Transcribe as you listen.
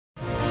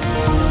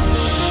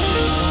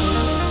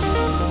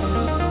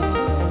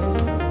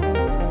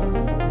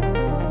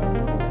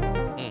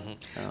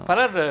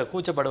பலர்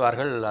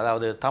கூச்சப்படுவார்கள்.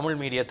 அதாவது தமிழ்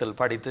மீடியத்தில்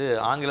படித்து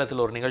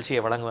ஆங்கிலத்தில் ஒரு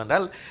நிகழ்ச்சியை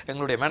வழங்குவென்றால்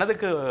எங்களுடைய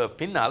மனதுக்கு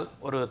பின்னால்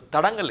ஒரு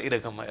தடங்கள்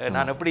இருக்கும்.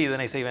 நான் எப்படி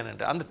இதனை செய்வேன்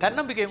என்று. அந்த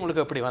தன்னம்பிக்கை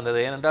உங்களுக்கு எப்படி வந்தது?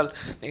 ஏனென்றால்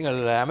நீங்கள்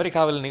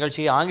அமெரிக்காவில்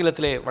நிகழ்ச்சியை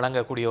ஆங்கிலத்திலே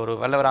வழங்கக்கூடிய ஒரு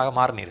வல்லவராக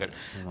மாறினீர்கள்.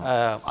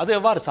 அது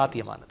எவ்வாறு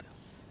சாத்தியமானது?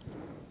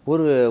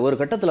 ஒரு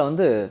கட்டத்தில்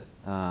வந்து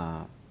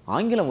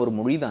ஆங்கிலம் ஒரு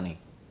மொழி தானே.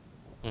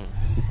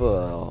 இப்போ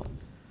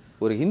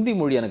ஒரு ஹிந்தி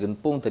மொழி எனக்கு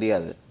இப்பவும்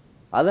தெரியாது.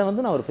 அதை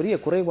வந்து நான் ஒரு பெரிய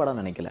குறைபாடாக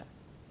நினைக்கல.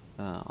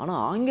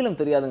 ஆனால் ஆங்கிலம்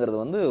தெரியாதுங்கிறது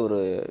வந்து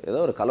ஏதோ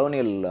ஒரு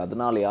கலோனியல்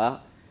அதனாலயா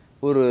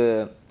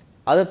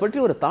அதை பற்றி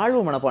ஒரு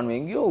தாழ்வு மனப்பான்மை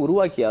எங்கேயோ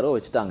உருவாக்கி யாரோ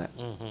வச்சுட்டாங்க.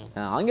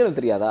 ஆங்கிலம்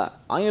தெரியாதா,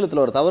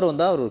 ஆங்கிலத்தில் ஒரு தவறு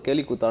வந்தால் ஒரு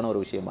கேலிக்கூத்தான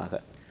ஒரு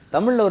விஷயமாக,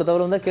 தமிழில் ஒரு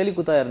தவறு வந்தால்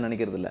கேலிக்கூத்தா யாரும்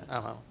நினைக்கிறது இல்லை.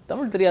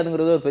 தமிழ்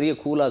தெரியாதுங்கிறது ஒரு பெரிய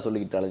கூலாக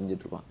சொல்லிக்கிட்டு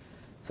அலைஞ்சிட்டு இருப்பான்.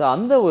 ஸோ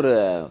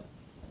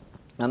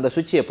அந்த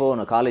சுவிட்ச் எப்போ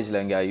நான்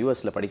காலேஜில் இங்கே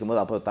யூஎஸில்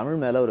படிக்கும்போது அப்போ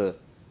தமிழ் மேலே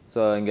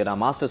ஸோ இங்கே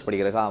நான் மாஸ்டர்ஸ்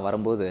படிக்கிறதுக்காக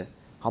வரும்போது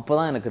அப்போ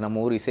தான் எனக்கு நம்ம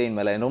ஊர் இசையின்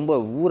மேலே ரொம்ப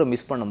ஊரை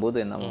மிஸ் பண்ணும்போது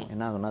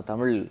என்ன ஆகுனா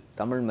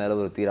தமிழ் மேலே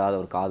ஒரு தீராத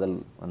ஒரு காதல்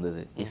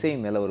வந்தது.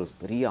 இசையின் மேலே ஒரு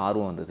பெரிய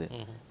ஆர்வம் வந்தது.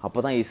 அப்போ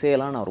தான்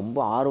இசையெல்லாம் நான் ரொம்ப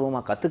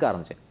ஆர்வமாக கற்றுக்க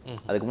ஆரம்பித்தேன்.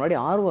 அதுக்கு முன்னாடி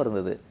ஆர்வம்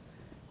இருந்தது,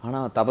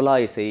 ஆனால் தபலா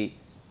இசை,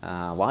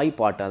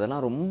 வாய்ப்பாட்டு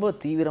அதெல்லாம் ரொம்ப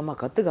தீவிரமாக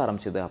கற்றுக்க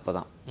ஆரம்பிச்சது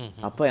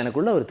அப்போ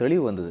எனக்குள்ள ஒரு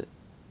தெளிவு வந்தது.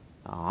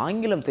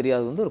 ஆங்கிலம்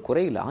தெரியாது வந்து ஒரு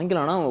குறை இல்லை,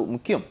 ஆங்கிலம் ஆனால்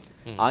முக்கியம்.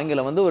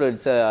 ஆங்கிலம் வந்து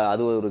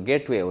அது ஒரு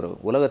கேட்வே, ஒரு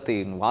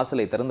உலகத்தின்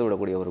வாசலை திறந்து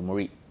விடக்கூடிய ஒரு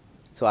மொழி.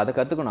 ஸோ அதை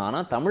கற்றுக்கணும்.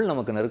 ஆனால் தமிழ்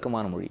நமக்கு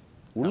நெருக்கமான மொழி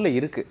உள்ளே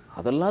இருக்குது.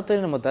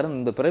 அதெல்லாத்தையும் நம்ம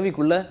இந்த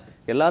பிறவிக்குள்ளே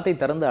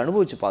எல்லாத்தையும் திறந்து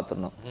அனுபவித்து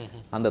பார்த்துடணும்.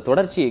 அந்த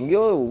தொடர்ச்சி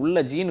எங்கேயோ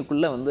உள்ள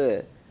ஜீனுக்குள்ளே வந்து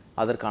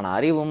அதற்கான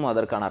அறிவும்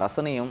அதற்கான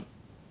ரசனையும்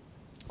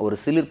ஒரு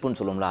சிலிர்ப்புன்னு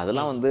சொல்லுவோம்ல,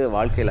 அதெல்லாம் வந்து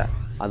வாழ்க்கையில்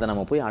அதை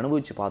நம்ம போய்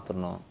அனுபவித்து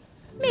பார்த்துடணும்.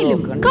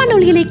 மேலும்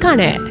காணொளிகளை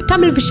காண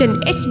தமிழ் விஷன்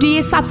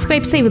HDயை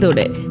சப்ஸ்கிரைப்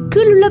செய்வதோடு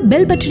கீழுள்ள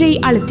பெல் பட்டனை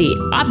அழுத்தி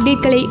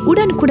அப்டேட்களை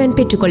உடனுக்குடன்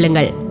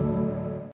பெற்றுக்கொள்ளுங்கள்.